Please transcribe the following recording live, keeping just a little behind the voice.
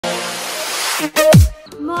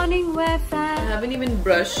Morning, wear fan. I haven't even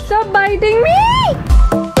brushed. Stop biting me!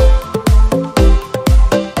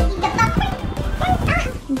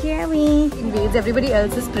 Gerry invades everybody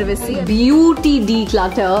else's privacy. Beauty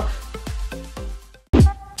declutter.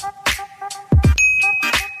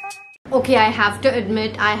 Okay, I have to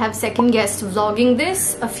admit, I have second guessed vlogging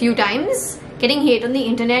this a few times. Getting hate on the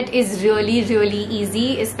internet is really, really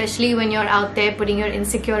easy, especially when you're out there putting your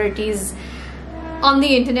insecurities on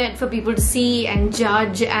the internet for people to see and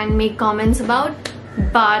judge and make comments about.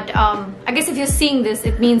 But I guess if you're seeing this,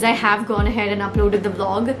 it means I have gone ahead and uploaded the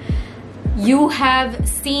vlog. You have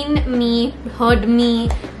seen me, heard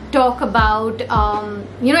me talk about,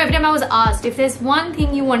 you know, every time I was asked if there's one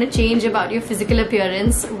thing you want to change about your physical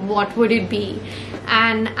appearance, what would it be?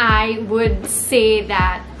 And I would say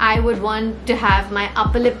that I would want to have my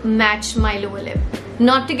upper lip match my lower lip.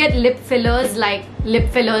 Not to get lip fillers like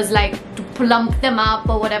to plump them up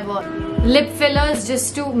or whatever. Lip fillers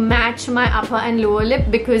just to match my upper and lower lip,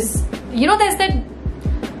 because you know there's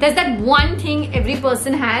that one thing every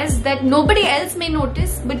person has that nobody else may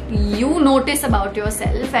notice, but you notice about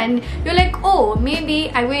yourself, and you're like, oh, maybe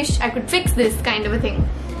I wish I could fix this, kind of a thing.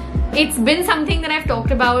 It's been something that I've talked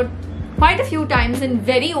about quite a few times and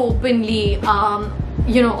very openly,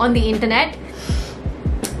 you know, on the internet.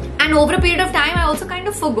 And over a period of time, I also kind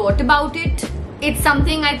of forgot about it. It's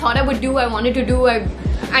something I thought I would do, I wanted to do.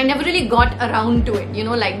 I never really got around to it, you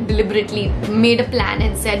know, like deliberately made a plan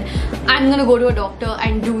and said, I'm gonna go to a doctor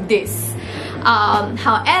and do this.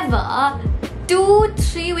 However,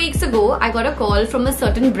 2-3 weeks ago, I got a call from a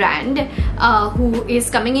certain brand who is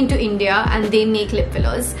coming into India, and they make lip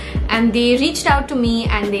fillers. And they reached out to me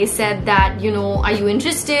and they said that, you know, are you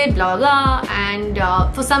interested, blah, blah. And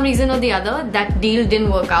for some reason or the other, that deal didn't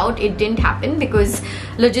work out. It didn't happen because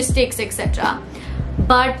logistics, etc.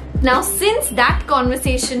 But now, since that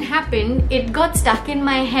conversation happened, it got stuck in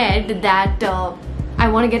my head that I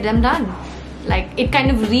want to get them done. Like, it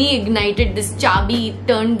kind of reignited this Chabi,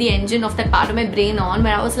 turned the engine of that part of my brain on,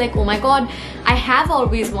 where I was like, oh my god, I have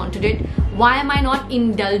always wanted it. Why am I not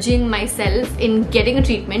indulging myself in getting a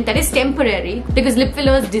treatment that is temporary? Because lip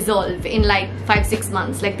fillers dissolve in like 5-6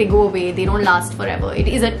 months. Like, they go away, they don't last forever. It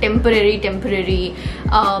is a temporary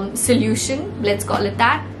solution, let's call it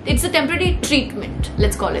that. It's a temporary treatment,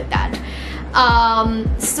 let's call it that.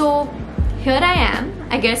 So here I am,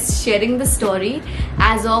 I guess, sharing the story.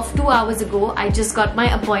 As of 2 hours ago, I just got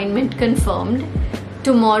my appointment confirmed.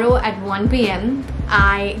 Tomorrow at 1 PM,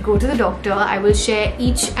 I go to the doctor. I will share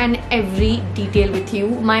each and every detail with you.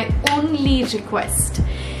 My only request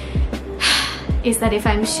is that if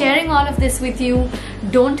I'm sharing all of this with you,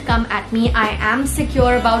 don't come at me. I am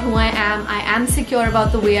secure about who I am. I am secure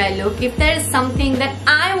about the way I look. If there is something that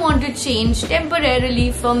I want to change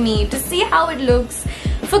temporarily for me to see how it looks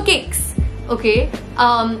for kicks, okay,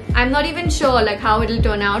 I'm not even sure like how it'll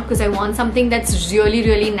turn out, because I want something that's really,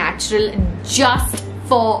 really natural just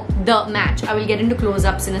for the match. I will get into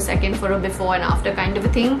close-ups in a second for a before and after kind of a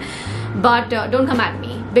thing, but don't come at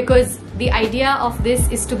me, because the idea of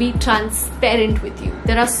this is to be transparent with you.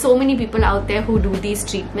 There are so many people out there who do these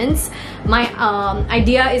treatments. My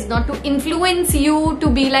idea is not to influence you to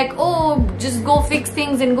be like, oh, just go fix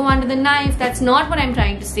things and go under the knife. That's not what I'm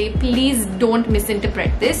trying to say. Please don't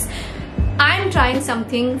misinterpret this. I'm trying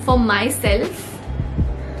something for myself,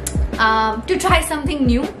 to try something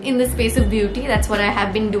new in the space of beauty. That's what I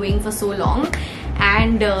have been doing for so long.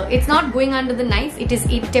 And it's not going under the knife. It is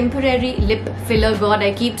a temporary lip filler. God,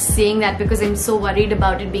 I keep saying that because I'm so worried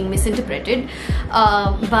about it being misinterpreted.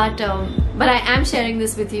 But I am sharing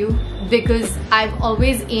this with you because I've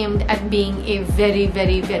always aimed at being a very,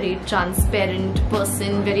 very, very transparent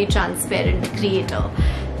person, very transparent creator.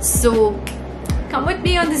 So come with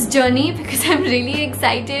me on this journey, because I'm really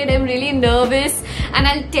excited, I'm really nervous, and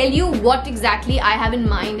I'll tell you what exactly I have in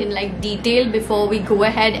mind in like detail before we go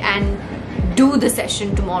ahead and do the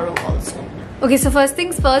session tomorrow also. Okay, so first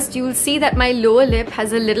things first, you'll see that my lower lip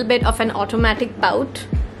has a little bit of an automatic pout.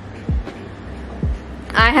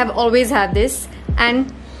 I have always had this,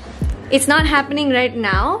 and it's not happening right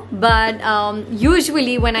now, but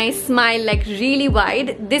usually when I smile like really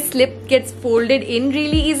wide, this lip gets folded in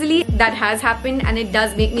really easily. That has happened, and it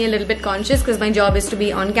does make me a little bit conscious because my job is to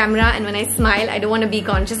be on camera, and when I smile, I don't want to be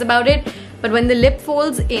conscious about it. But when the lip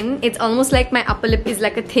folds in, it's almost like my upper lip is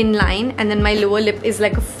like a thin line, and then my lower lip is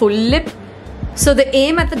like a full lip. So the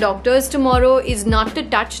aim at the doctor's tomorrow is not to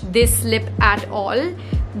touch this lip at all,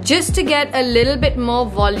 just to get a little bit more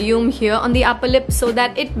volume here on the upper lip so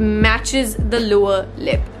that it matches the lower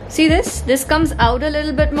lip. See this? This comes out a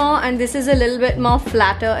little bit more, and this is a little bit more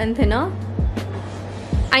flatter and thinner.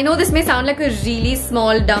 I know this may sound like a really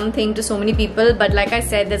small, dumb thing to so many people, but like I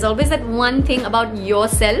said, there's always that one thing about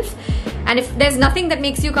yourself. And if there's nothing that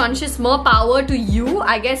makes you conscious, more power to you.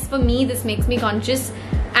 I guess for me, this makes me conscious.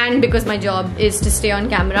 And because my job is to stay on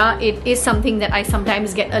camera, it is something that I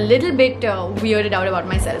sometimes get a little bit weirded out about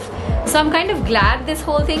myself. So I'm kind of glad this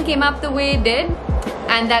whole thing came up the way it did.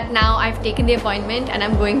 And that now I've taken the appointment and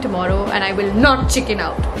I'm going tomorrow and I will not chicken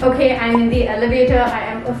out. Okay, I'm in the elevator. I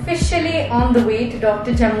am officially on the way to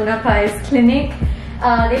Dr. Jamuna Pai's clinic.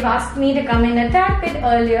 They've asked me to come in a tad bit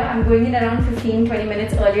earlier. I'm going in around 15-20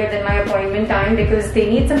 minutes earlier than my appointment time because they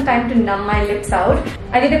need some time to numb my lips out.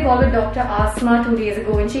 I did a call with Dr. Asma 2 days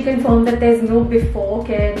ago and she confirmed that there's no before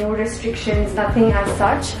care, no restrictions, nothing as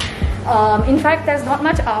such. In fact, there's not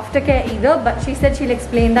much aftercare either, but she said she'll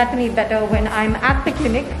explain that to me better when I'm at the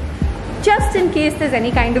clinic, just in case there's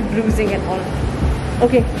any kind of bruising and all.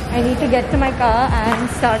 Okay, I need to get to my car and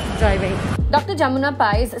start driving. Dr. Jamuna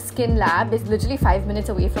Pai's skin lab is literally 5 minutes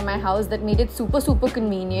away from my house. That made it super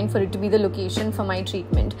convenient for it to be the location for my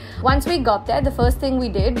treatment. Once we got there, the first thing we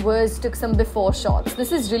did was took some before shots.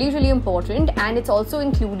 This is really important, and it's also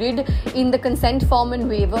included in the consent form and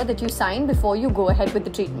waiver that you sign before you go ahead with the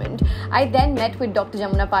treatment. I then met with Dr.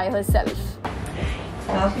 Jamuna Pai herself.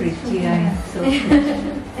 How pretty I am. So pretty.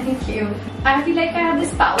 Thank you. I feel like I have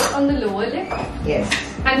this pout on the lower lip. Yes.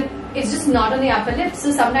 And it's just not on the upper lip.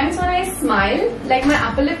 So sometimes when I smile, like my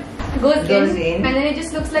upper lip goes in and then it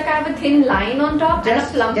just looks like I have a thin line on top and a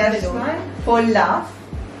plump below. Just smile. Full laugh.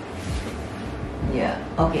 Yeah.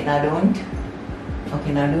 Okay, now don't.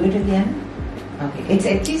 Okay, now do it again. Okay. It's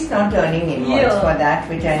at least not turning inwards. For that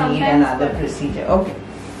which I need another procedure. Okay.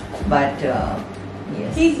 But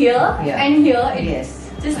yes. See here and here it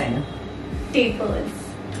just I know. tapers.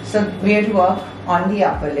 So we have to work on the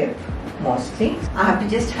upper lip mostly. I have to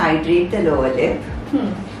just hydrate the lower lip.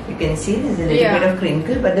 You can see there's a little bit of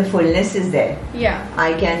crinkle, but the fullness is there. Yeah.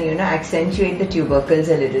 I can, accentuate the tubercles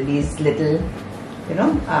a little. These little,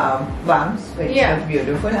 bumps, which are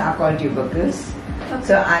beautiful, are called tubercles. Okay.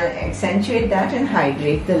 So I'll accentuate that and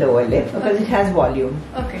hydrate the lower lip because it has volume.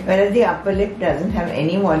 Okay. Whereas the upper lip doesn't have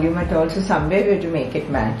any volume at all. So somewhere we have to make it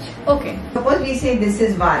match. Okay. Suppose we say this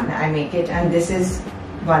is 1, I make it, and this is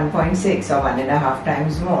 1.6 or 1.5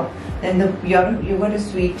 times more. Then you've got a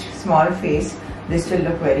sweet small face. This will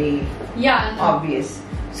look very obvious.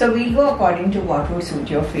 So we'll go according to what will suit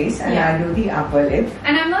your face, and I'll do the upper lip.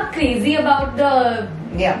 And I'm not crazy about the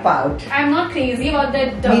pout. I'm not crazy about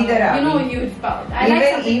that huge pout.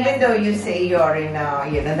 Even though you say you're in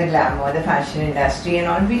the glamour, the fashion industry and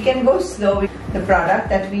all, we can go slow. The product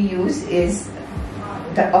that we use is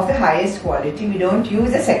of the highest quality. We don't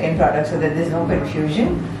use a second product so that there's no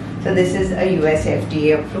confusion. So this is a US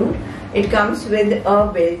FDA approved. It comes with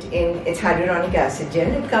a built-in, it's hyaluronic acid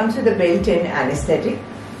gel. It comes with a built-in anesthetic.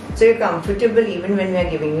 So you're comfortable even when we are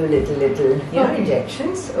giving you little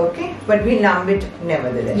injections, okay? But we numb it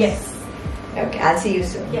nevertheless. Yes. Okay, I'll see you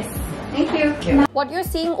soon. Yes. Thank you. What you're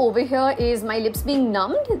seeing over here is my lips being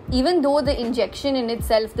numbed, even though the injection in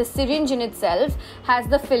itself, the syringe in itself, has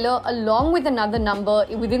the filler along with another number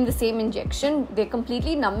within the same injection. They're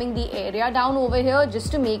completely numbing the area down over here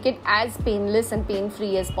just to make it as painless and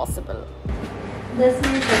pain-free as possible. 10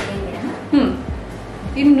 minute लगेंगे ना?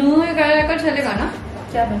 ये मुंह में चलेगा ना?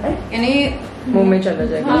 क्या बताए? यानी मुंह में चला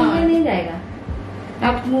जाएगा? मुंह में नहीं जाएगा.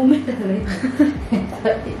 आप मुंह में चलेगा.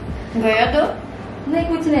 गया तो? नहीं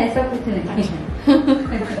कुछ नहीं ऐसा कुछ नहीं.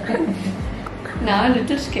 Now I'm a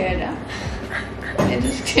little scared. Now.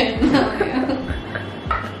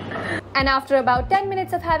 And after about 10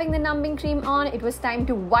 minutes of having the numbing cream on, it was time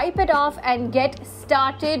to wipe it off and get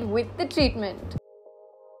started with the treatment.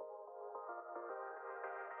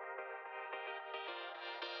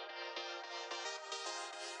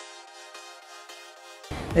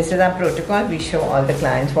 This is our protocol. We show all the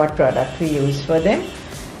clients what product we use for them.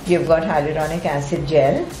 You've got hyaluronic acid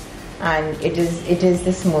gel, and it is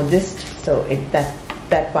the smoothest. So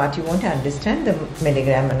that part you won't understand, the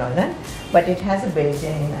milligram and all that. But it has a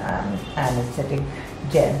built-in anesthetic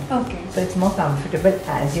gel. Okay. So it's more comfortable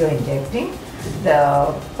as you're injecting.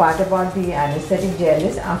 The part about the anesthetic gel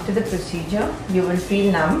is after the procedure you will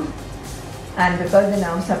feel numb, and because the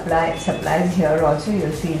nerve supplies here also,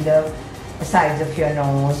 you'll feel the sides of your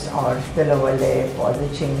nose or the lower lip or the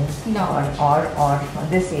chin or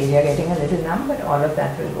this area getting a little numb, but all of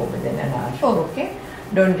that will go within an hour. Okay?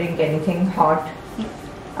 Don't drink anything hot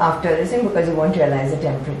after this because you won't realize the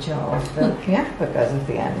temperature of the because of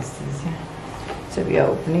the anesthesia. So we are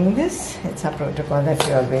opening this. It's a protocol that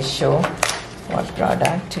we always show what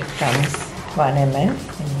product. It comes 1 ml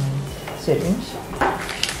in syringe.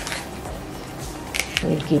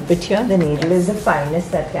 We'll keep it here. The needle is the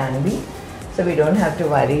finest that can be, so we don't have to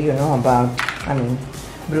worry, you know, about, I mean,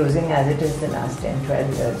 bruising as it is the last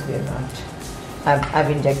 10-12 years. We are not. I've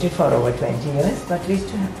injected for over 20 years, but we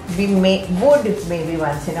would maybe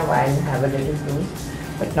once in a while have a little bruise,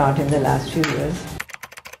 but not in the last few years.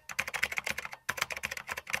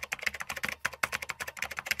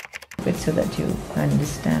 Bit so that you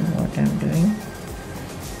understand what I'm doing.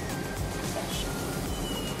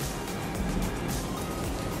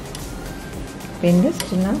 Pain this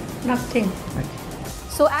till now? Nothing. Okay.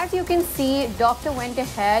 So as you can see, doctor went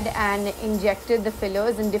ahead and injected the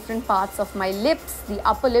fillers in different parts of my lips, the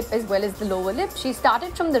upper lip as well as the lower lip. She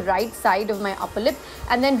started from the right side of my upper lip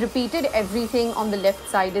and then repeated everything on the left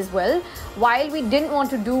side as well. While we didn't want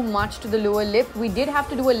to do much to the lower lip, we did have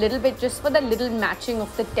to do a little bit just for the little matching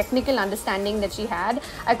of the technical understanding that she had.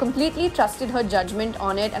 I completely trusted her judgment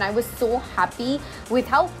on it, and I was so happy with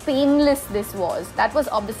how painless this was. That was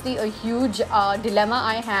obviously a huge dilemma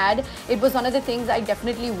I had. It was one of the things I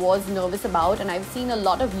definitely was nervous about, and I've seen a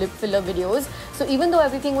lot of lip filler videos. So even though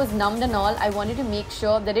everything was numbed and all, I wanted to make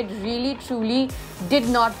sure that it really truly did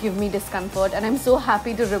not give me discomfort, and I'm so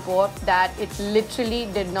happy to report that it literally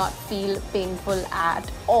did not feel painful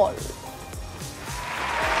at all.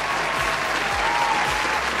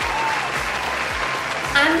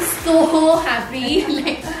 I'm so happy.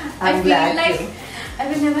 Like, I feel like I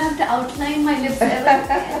will never have to outline my lips ever.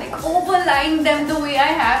 Like overline them the way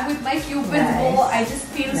I have with my Cupid's bow. I just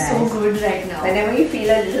feel so good right now. Whenever you feel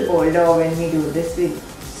a little bolder when we do this, we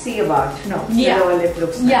see about, the lower lip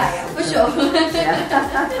looks nice. Yeah, for sure.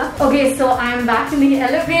 Yeah. Okay, so I'm back in the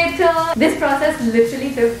elevator. This process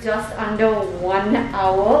literally took just under 1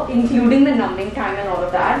 hour, including the numbing time and all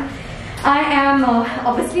of that. I am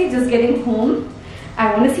obviously just getting home.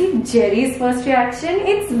 I want to see Gerry's first reaction.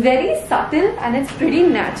 It's very subtle and it's pretty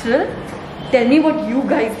natural. Tell me what you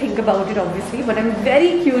guys think about it, obviously, but I'm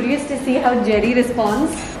very curious to see how Gerry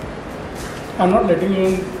responds. I'm not letting you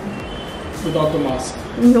in without the mask.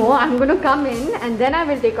 No, I'm going to come in and then I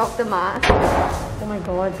will take off the mask. Oh my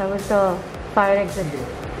god, that was the fire exit.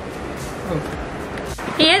 Okay.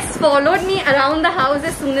 He has followed me around the house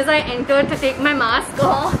as soon as I entered to take my mask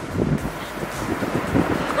off.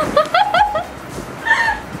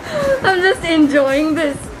 I'm just enjoying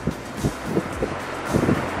this.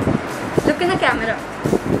 Look in the camera.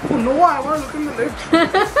 Oh no, I want to look in the lips.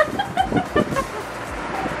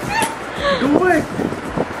 Do it.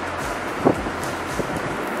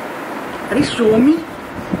 Can you show me?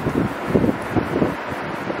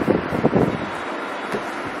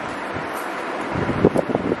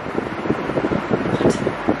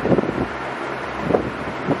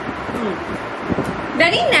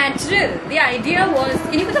 Very natural. The idea was,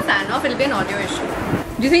 can you put the fan off? It'll be an audio issue.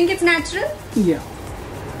 Do you think it's natural? Yeah.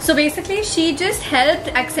 So basically she just helped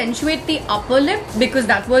accentuate the upper lip because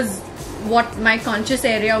that was what my conscious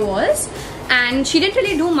area was, and she didn't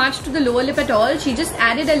really do much to the lower lip at all. She just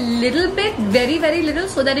added a little bit, very little,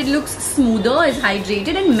 so that it looks smoother, is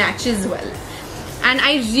hydrated and matches well. And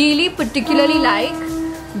I really particularly like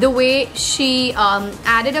the way she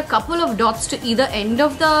added a couple of dots to either end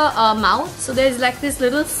of the mouth, so there's like this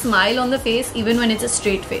little smile on the face even when it's a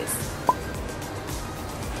straight face.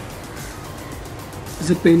 Is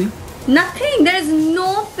it paining? Nothing. There's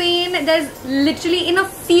no pain. There's literally in a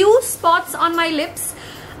few spots on my lips.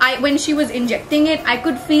 When she was injecting it, I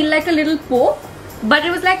could feel like a little poke, but it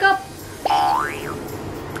was like a.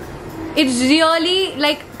 It's really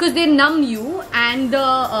like, because they numb you, and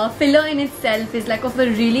the filler in itself is like of a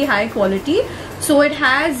really high quality, so it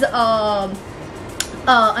has a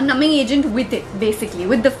numbing agent with it, basically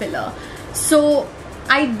with the filler. So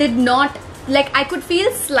I did not like. I could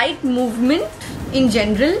feel slight movement in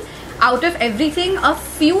general. Out of everything, a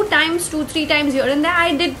few times, 2-3 times here and there,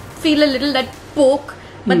 I did feel a little that poke,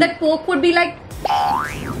 but that poke would be like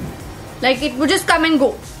it would just come and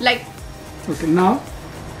go. Like, okay, now?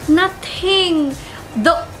 Nothing.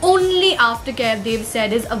 The only aftercare they've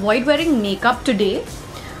said is avoid wearing makeup today.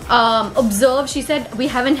 Observe, she said, we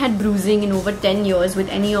haven't had bruising in over 10 years with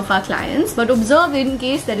any of our clients, but observe in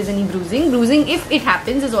case there is any bruising. Bruising, if it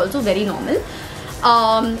happens, is also very normal.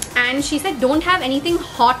 And she said don't have anything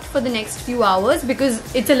hot for the next few hours because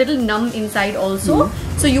it's a little numb inside also,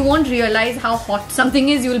 so you won't realize how hot something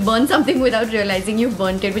is. You will burn something without realizing you've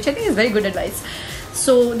burnt it, which I think is very good advice.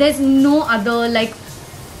 So there's no other like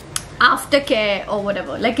aftercare or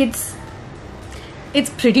whatever. Like it's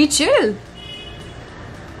pretty chill.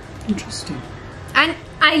 Interesting. And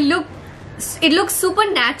it looks super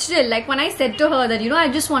natural. Like when I said to her that, you know, I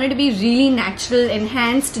just wanted to be really natural,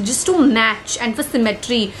 enhanced, just to match and for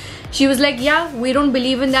symmetry, she was like, yeah, we don't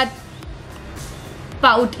believe in that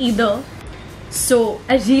pout either. So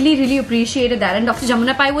I really appreciated that. And Dr.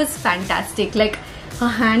 Jamuna Pai was fantastic. Like, her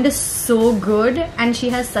hand is so good and she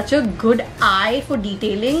has such a good eye for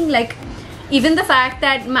detailing. Like, even the fact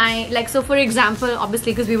that my, like, so for example,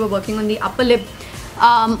 obviously because we were working on the upper lip,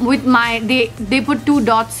 with my, they put 2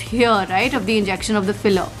 dots here, right, of the injection of the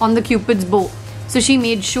filler on the Cupid's bow. So she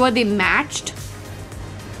made sure they matched.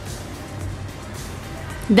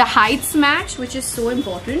 The heights match, which is so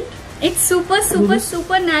important. It's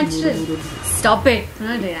super natural. Stop it.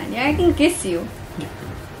 I can kiss you.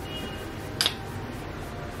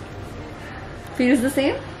 Feels the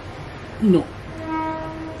same? No.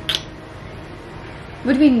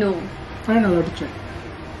 What do we know? I'm allowed to check.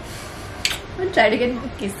 Don't try to get more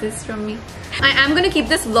kisses from me. I am going to keep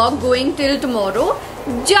this vlog going till tomorrow,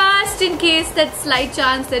 just in case that slight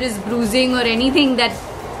chance there is bruising or anything that,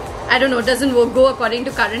 I don't know, doesn't go according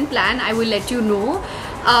to current plan. I will let you know.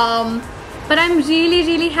 But I'm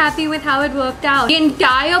really happy with how it worked out. The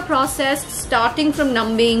entire process, starting from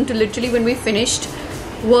numbing to literally when we finished,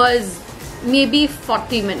 was maybe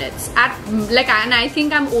 40 minutes and I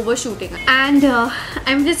think I'm overshooting, and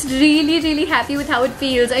I'm just really happy with how it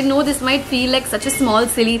feels. I know this might feel like such a small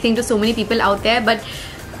silly thing to so many people out there, but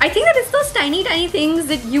I think that it's those tiny things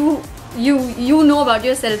that you know about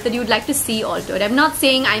yourself that you'd like to see altered. I'm not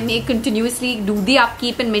saying I may continuously do the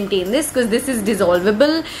upkeep and maintain this, because this is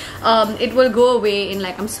dissolvable. It will go away in,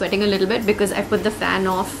 like, I'm sweating a little bit because I put the fan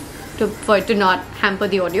off for it to not hamper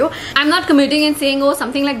the audio. I'm not committing and saying, oh,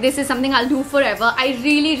 something like this is something I'll do forever. I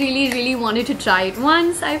really wanted to try it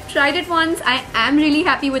once. I've tried it once. I am really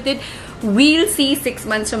happy with it. We'll see 6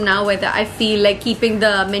 months from now whether I feel like keeping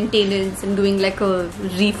the maintenance and doing like a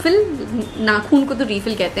refill. Nakhun ko to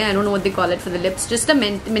refill kehte hain. I don't know what they call it for the lips. Just a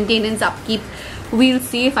maintenance upkeep. We'll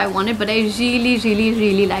see if I want it, but I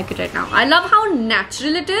really like it right now. I love how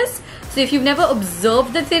natural it is. So if you've never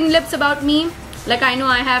observed the thin lips about me, like, I know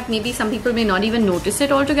I have, maybe some people may not even notice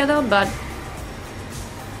it altogether, but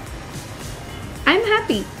I'm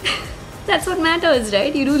happy. That's what matters,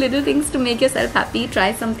 right? You do little things to make yourself happy,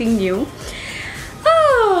 try something new.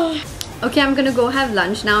 Oh. Okay, I'm gonna go have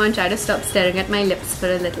lunch now and try to stop staring at my lips for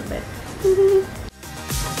a little bit.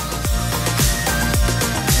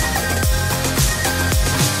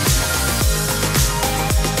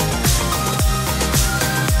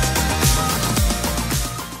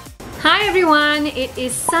 Hi everyone, it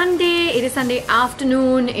is Sunday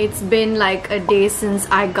afternoon. It's been like a day since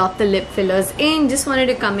I got the lip fillers in. Just wanted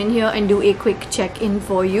to come in here and do a quick check-in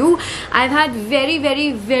for you. I've had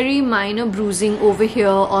very minor bruising over here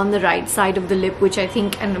on the right side of the lip, which I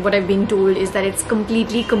think, and what I've been told, is that it's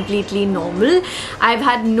completely normal. I've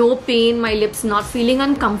had no pain, my lips not feeling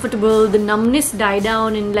uncomfortable, the numbness died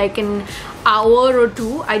down in like an hour or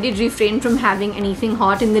two. I did refrain from having anything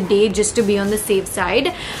hot in the day just to be on the safe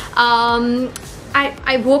side.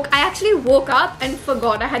 I actually woke up and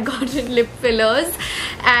forgot I had gotten lip fillers,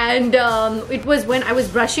 and it was when I was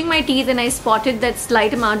brushing my teeth and I spotted that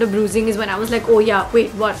slight amount of bruising is when I was like, oh yeah, wait,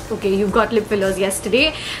 what? Okay, you've got lip fillers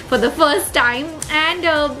yesterday for the first time, and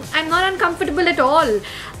I'm not uncomfortable at all.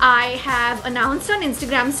 I have announced on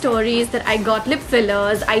Instagram stories that I got lip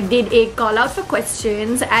fillers. I did a call out for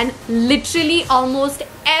questions, and literally almost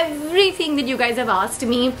everything that you guys have asked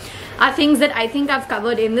me are things that I think I've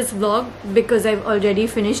covered in this vlog, because I've already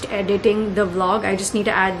finished editing the vlog. I just need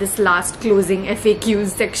to add this last closing FAQs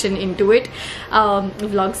section into it,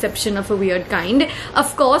 vlogception of a weird kind.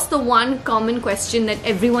 Of course, the one common question that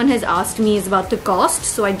everyone has asked me is about the cost,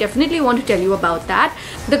 so I definitely want to tell you about that.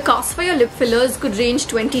 The cost for your lip fillers could range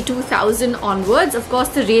 22,000 onwards. Of course,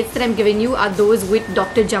 the rates that I'm giving you are those with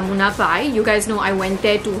Dr. Jamuna Pai. You guys know I went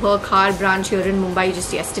there to her car branch here in Mumbai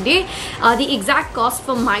just yesterday. The exact cost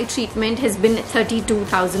for my treatment has been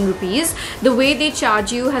 32,000 rupees. The way they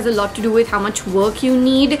charge you has a lot to do with how much work you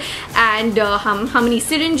need and how many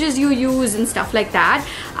syringes you use and stuff like that.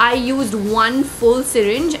 I used one full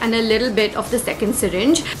syringe and a little bit of the second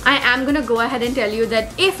syringe. I am gonna go ahead and tell you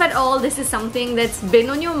that if at all this is something that's been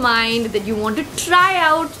on your mind, that you want to try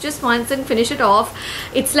out just once and finish it off,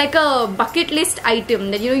 it's like a bucket list item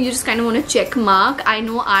that, you know, you just kind of want to check mark. I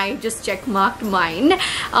know I just check marked mine.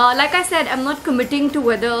 Like I said, I'm not committing to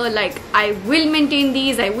whether like I will maintain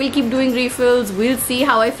these, I will keep doing refills. We'll see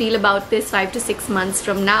how I feel about this 5 to 6 months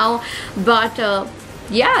from now, but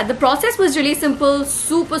yeah, the process was really simple,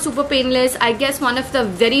 super painless. I guess one of the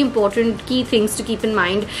very important key things to keep in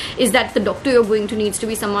mind is that the doctor you're going to needs to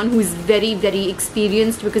be someone who is very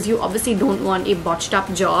experienced, because you obviously don't want a botched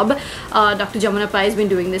up job. Dr. Jamunappa has been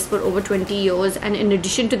doing this for over 20 years, and in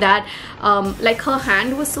addition to that, like, her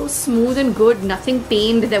hand was so smooth and good, nothing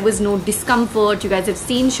pained, there was no discomfort. You guys have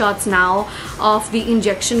seen shots now of the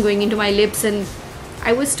injection going into my lips, and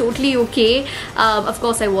I was totally okay. Of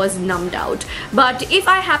course, I was numbed out. But if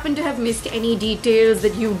I happen to have missed any details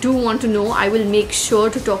that you do want to know, I will make sure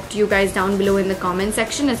to talk to you guys down below in the comment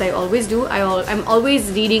section, as I always do. I'm always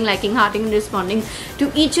reading, liking, hearting, and responding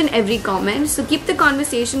to each and every comment. So keep the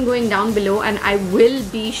conversation going down below, and I will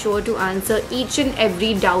be sure to answer each and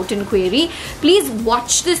every doubt and query. Please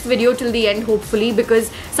watch this video till the end, hopefully, because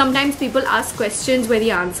sometimes people ask questions where the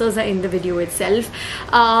answers are in the video itself.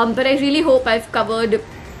 But I really hope I've covered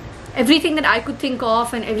everything that I could think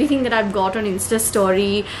of and everything that I've got on Insta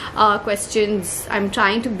story questions. I'm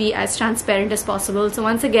trying to be as transparent as possible. So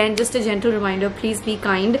once again, just a gentle reminder, please be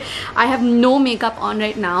kind. I have no makeup on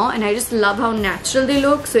right now, and I just love how natural they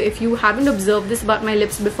look. So if you haven't observed this about my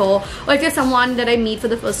lips before, or if you're someone that I meet for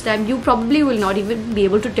the first time, you probably will not even be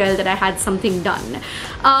able to tell that I had something done.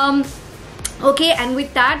 Okay, and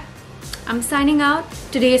with that, I'm signing out.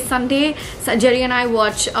 Today is Sunday. So Gerry and I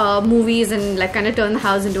watch movies and like kind of turn the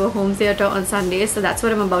house into a home theater on Sundays. So that's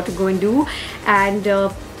what I'm about to go and do. And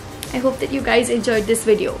I hope that you guys enjoyed this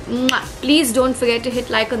video. Mwah. Please don't forget to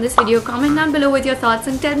hit like on this video. Comment down below with your thoughts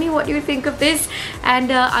and tell me what you think of this.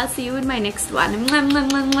 And I'll see you in my next one. Mwah, mwah,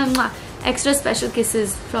 mwah, mwah, mwah. Extra special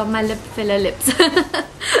kisses from my lip filler lips.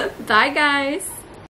 Bye guys.